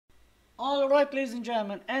Alright, ladies and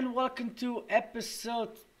gentlemen, and welcome to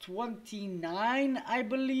episode 29, I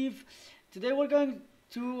believe. Today we're going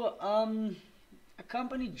to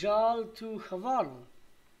accompany Jal to Havarl.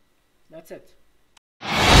 That's it.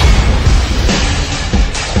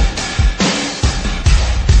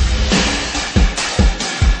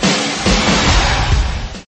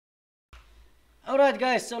 Alright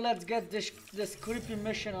guys, so let's get this creepy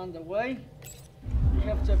mission on the way. We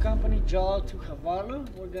have to accompany Jal to Havarl.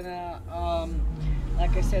 We're gonna,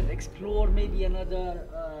 like I said, explore maybe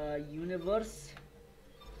another universe.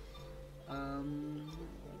 We're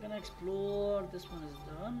gonna explore, this one is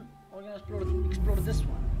done. We're gonna explore this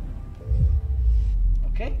one.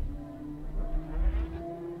 Okay?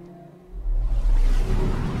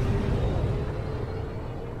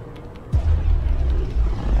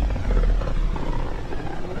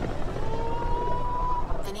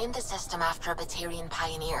 They named the system after a Batarian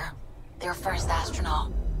pioneer, their first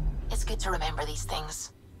astronaut. It's good to remember these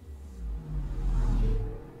things.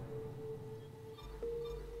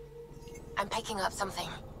 I'm picking up something.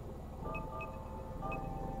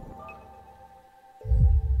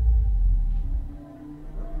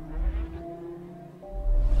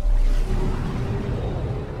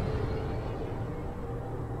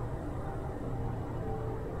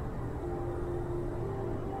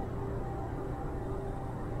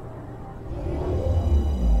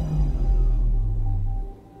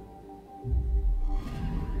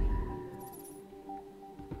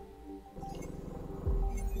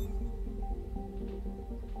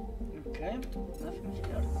 Okay, nothing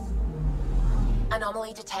here.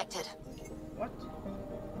 Anomaly detected. What?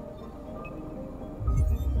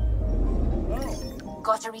 Oh.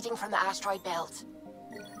 Got a reading from the asteroid belt.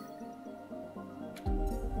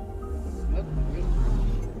 What?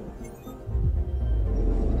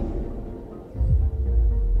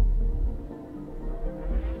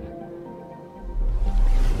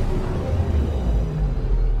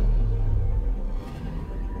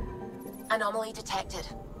 Anomaly detected.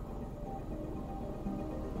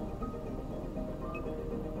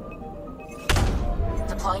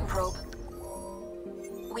 Deploying probe.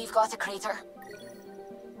 We've got a crater.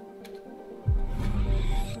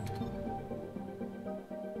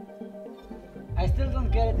 I still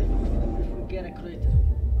don't get it if we get a crater.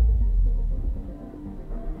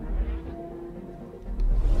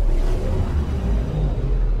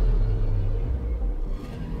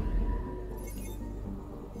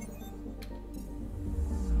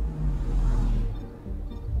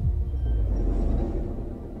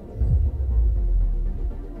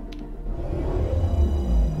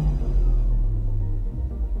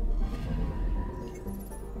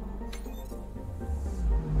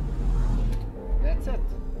 That's it.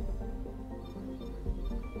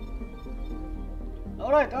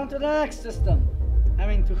 Alright, on to the next system. I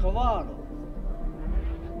mean to Havarl.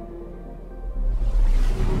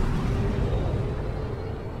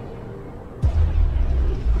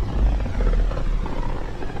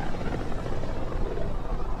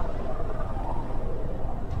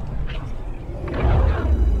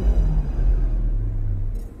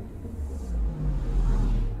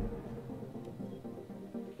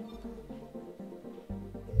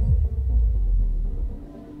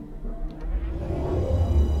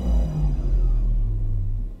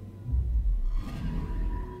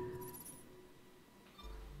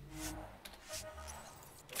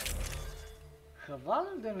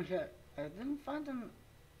 Havarl I didn't find them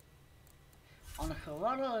on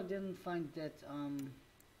Havarl. I didn't find that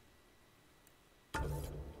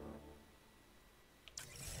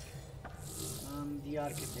the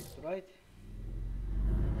architect, right?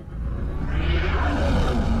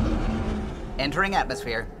 Entering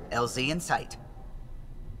atmosphere, LZ in sight.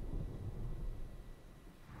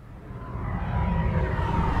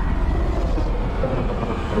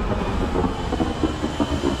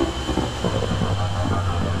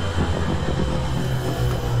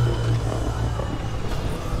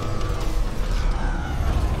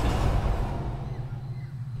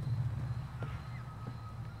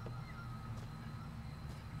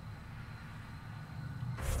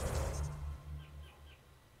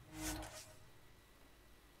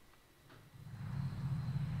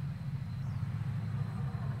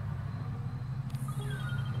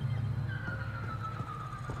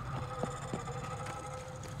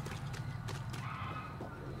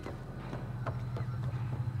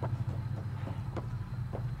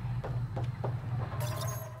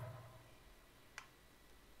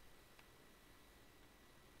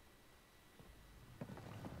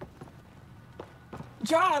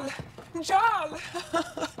 Jal! Jal!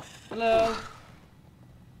 Hello.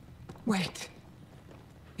 Wait.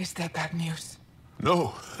 Is that bad news?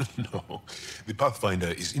 No, no. The Pathfinder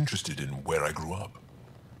is interested in where I grew up.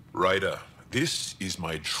 Ryder, this is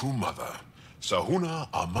my true mother, Sahuna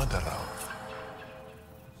Amadara.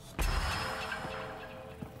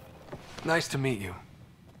 Nice to meet you.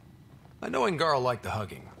 I know Angarl liked the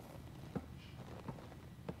hugging.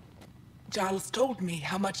 Giles told me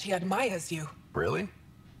how much he admires you. Really?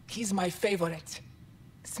 He's my favorite.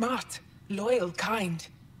 Smart, loyal, kind.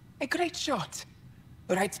 A great shot.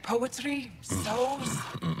 Writes poetry, sews.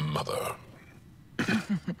 Mother.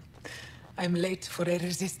 I'm late for a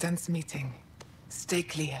resistance meeting. Stay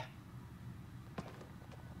clear.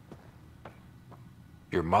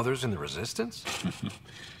 Your mother's in the Resistance?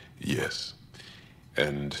 Yes.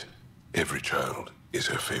 And every child is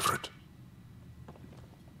her favorite.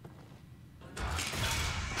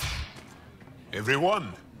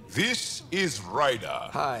 Everyone, this is Ryder.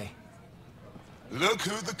 Hi. Look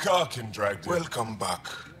who the Karkin dragged in. Welcome back.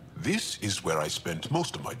 This is where I spent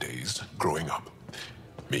most of my days growing up.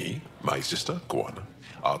 Me, my sister, Guana,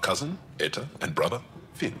 our cousin, Etta, and brother,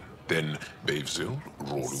 Finn. Then Bavzil,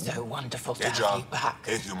 Rolu. So wonderful to Hey, have Jal. you back.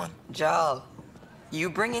 Hey, human. Jal, you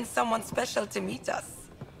bring in someone special to meet us.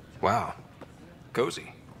 Wow.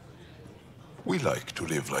 Cozy. We like to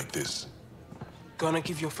live like this. Gonna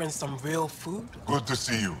give your friends some real food? Good to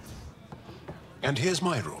see you. And here's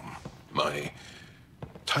my room. My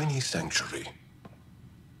tiny sanctuary.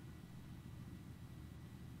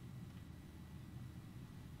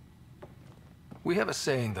 We have a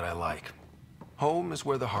saying that I like. Home is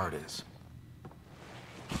where the heart is.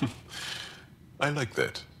 I like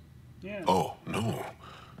that. Yeah. Oh, no.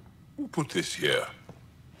 Who put this here?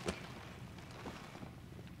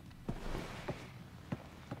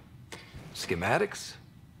 Schematics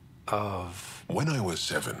of... When I was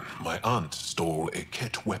 7, my aunt stole a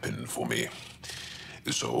Ket weapon for me.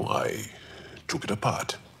 So I took it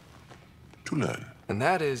apart to learn. And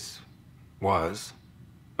that was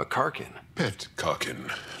a Karkin. Pet Karkin.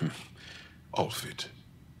 Alfit.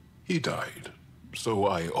 He died. So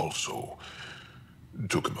I also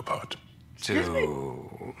took him apart.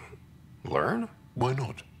 To learn? Why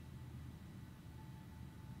not?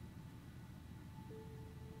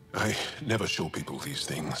 I never show people these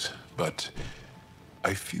things, but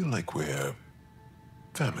I feel like we're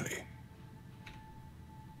family.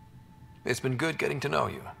 It's been good getting to know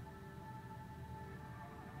you.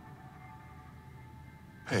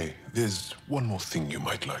 Hey, there's one more thing you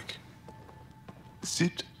might like.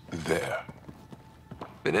 Sit there.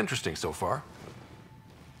 Been interesting so far.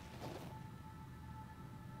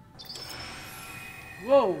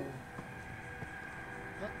 Whoa!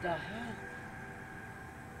 What the hell?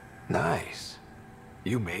 Nice.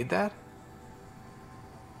 You made that?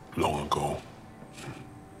 Long ago.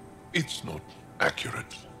 It's not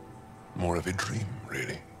accurate. More of a dream,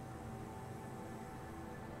 really.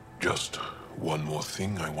 Just one more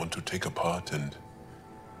thing I want to take apart and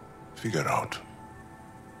figure out.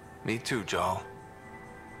 Me too, Jal.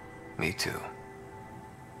 Me too.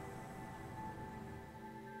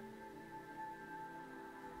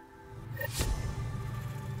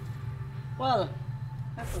 Well,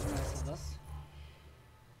 that was nice of us.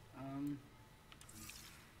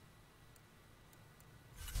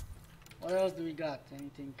 What else do we got?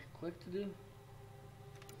 Anything quick to do?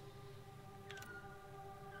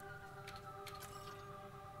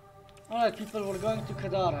 Alright people, we're going to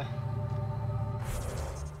Kadara.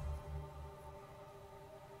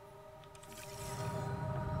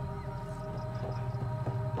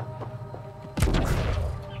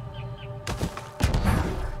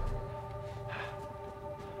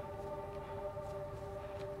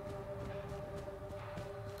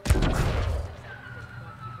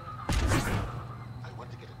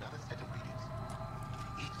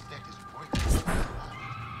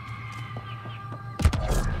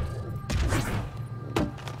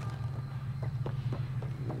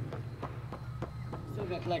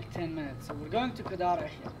 Like 10 minutes, so we're going to Kadara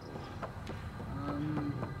here. We're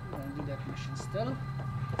gonna do that mission still.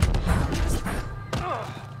 I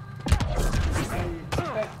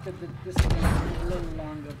expected that this is gonna be a little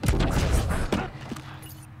longer.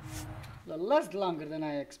 A little less longer than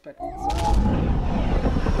I expected. So.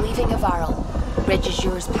 Leaving Havarl. Bridge is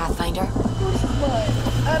yours, Pathfinder.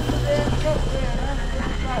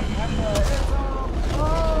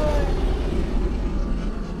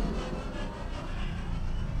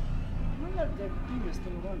 The beam is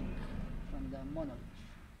still running from the monolith.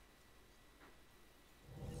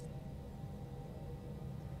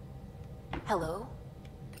 Hello?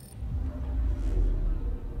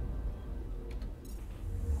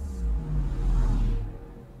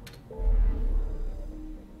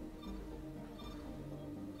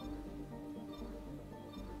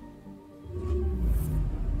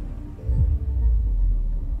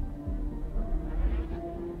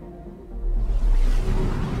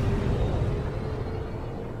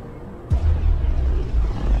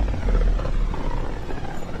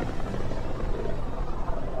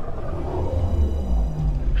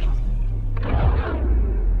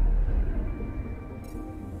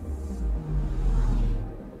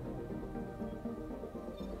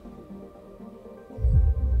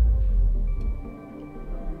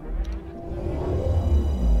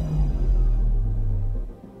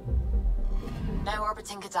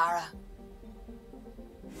 It's in Kadara.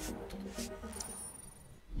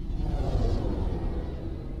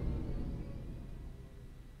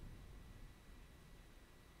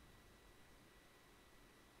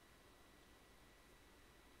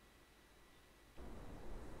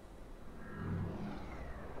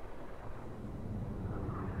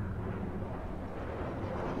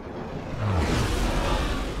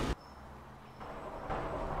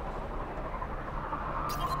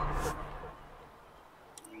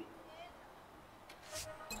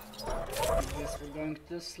 We're going to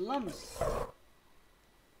the slums.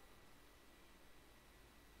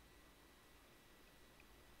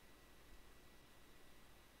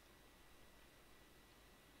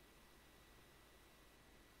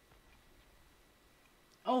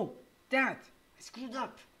 Oh, Dad! I screwed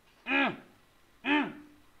up! I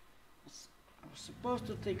was supposed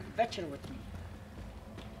to take Vetcher with me.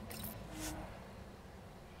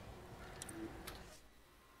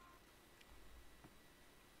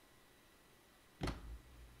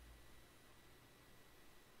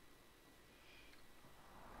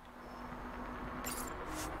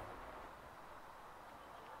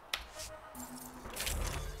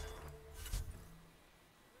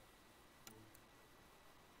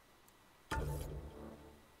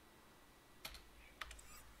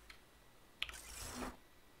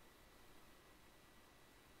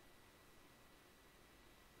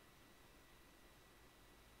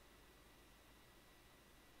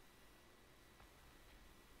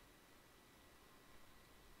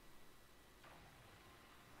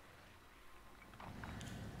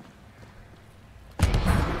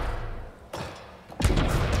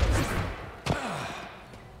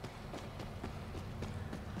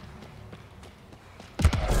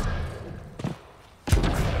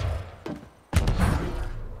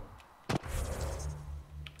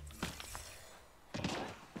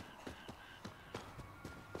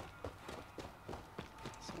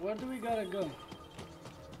 Where do we gotta go?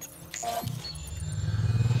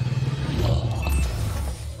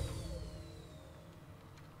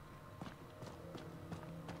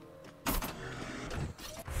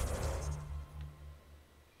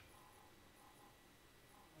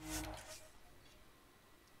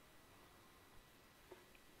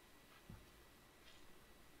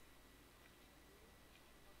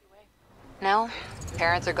 No,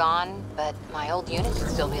 parents are gone, but my old unit should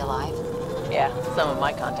still be alive. Yeah, some of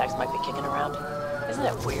my contacts might be kicking around. Isn't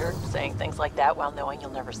it weird saying things like that while knowing you'll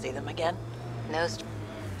never see them again? No,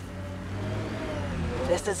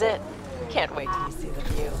 This is it. Can't wait till you see the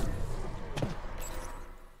view.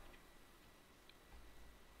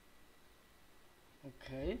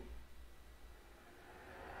 Okay.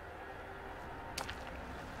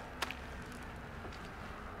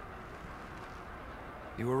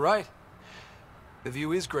 You were right. The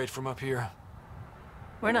view is great from up here.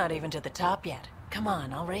 We're not even to the top yet. Come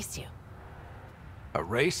on, I'll race you. A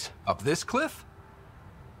race? Up this cliff?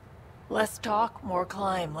 Less talk, more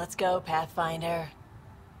climb. Let's go, Pathfinder.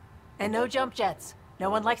 And no jump jets.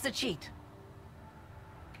 No one likes a cheat.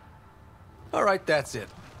 All right, that's it.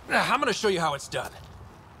 I'm gonna show you how it's done.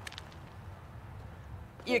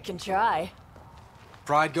 You can try.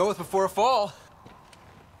 Pride goeth before a fall.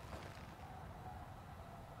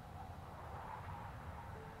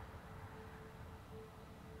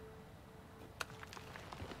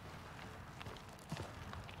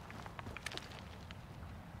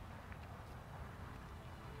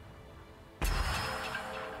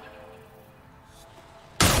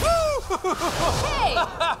 Hey!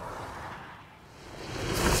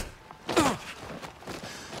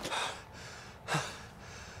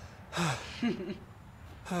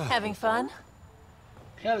 Having fun?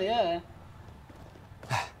 Hell yeah.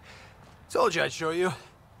 Told you I'd show you.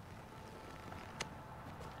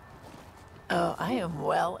 Oh, I am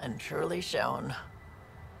well and truly shown.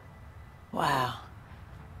 Wow.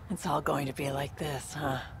 It's all going to be like this,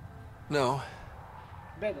 huh? No,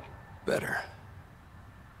 Better. better.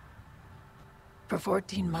 For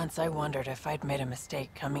 14 months, I wondered if I'd made a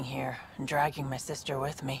mistake coming here and dragging my sister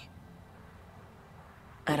with me.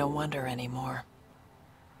 I don't wonder anymore.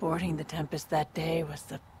 Boarding the Tempest that day was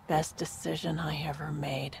the best decision I ever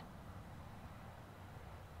made.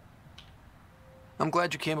 I'm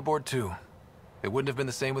glad you came aboard too. It wouldn't have been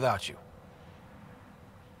the same without you.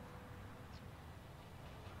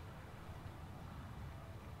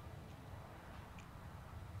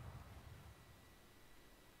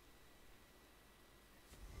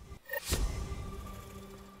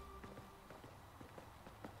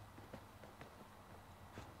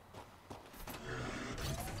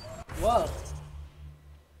 Well.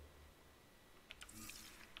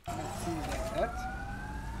 Let's see that.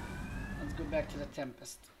 Let's go back to the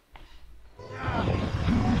Tempest.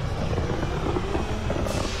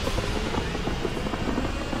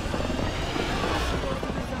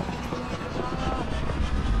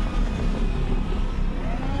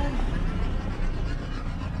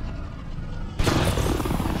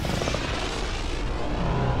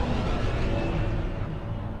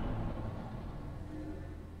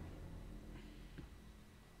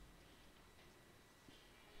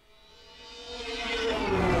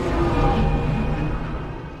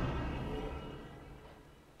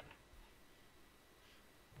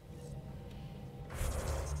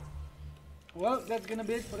 Well, that's gonna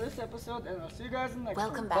be it for this episode, and I'll see you guys in the next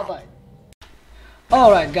Welcome one. back. Bye bye.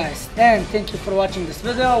 Alright guys, and thank you for watching this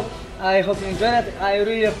video. I hope you enjoyed it. I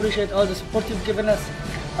really appreciate all the support you've given us.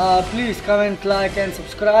 Please comment, like and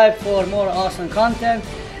subscribe for more awesome content.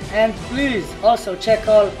 And please also check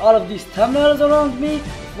out all of these thumbnails around me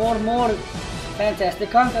for more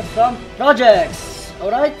fantastic content from projects.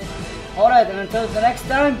 Alright? Alright, and until the next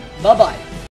time, bye bye.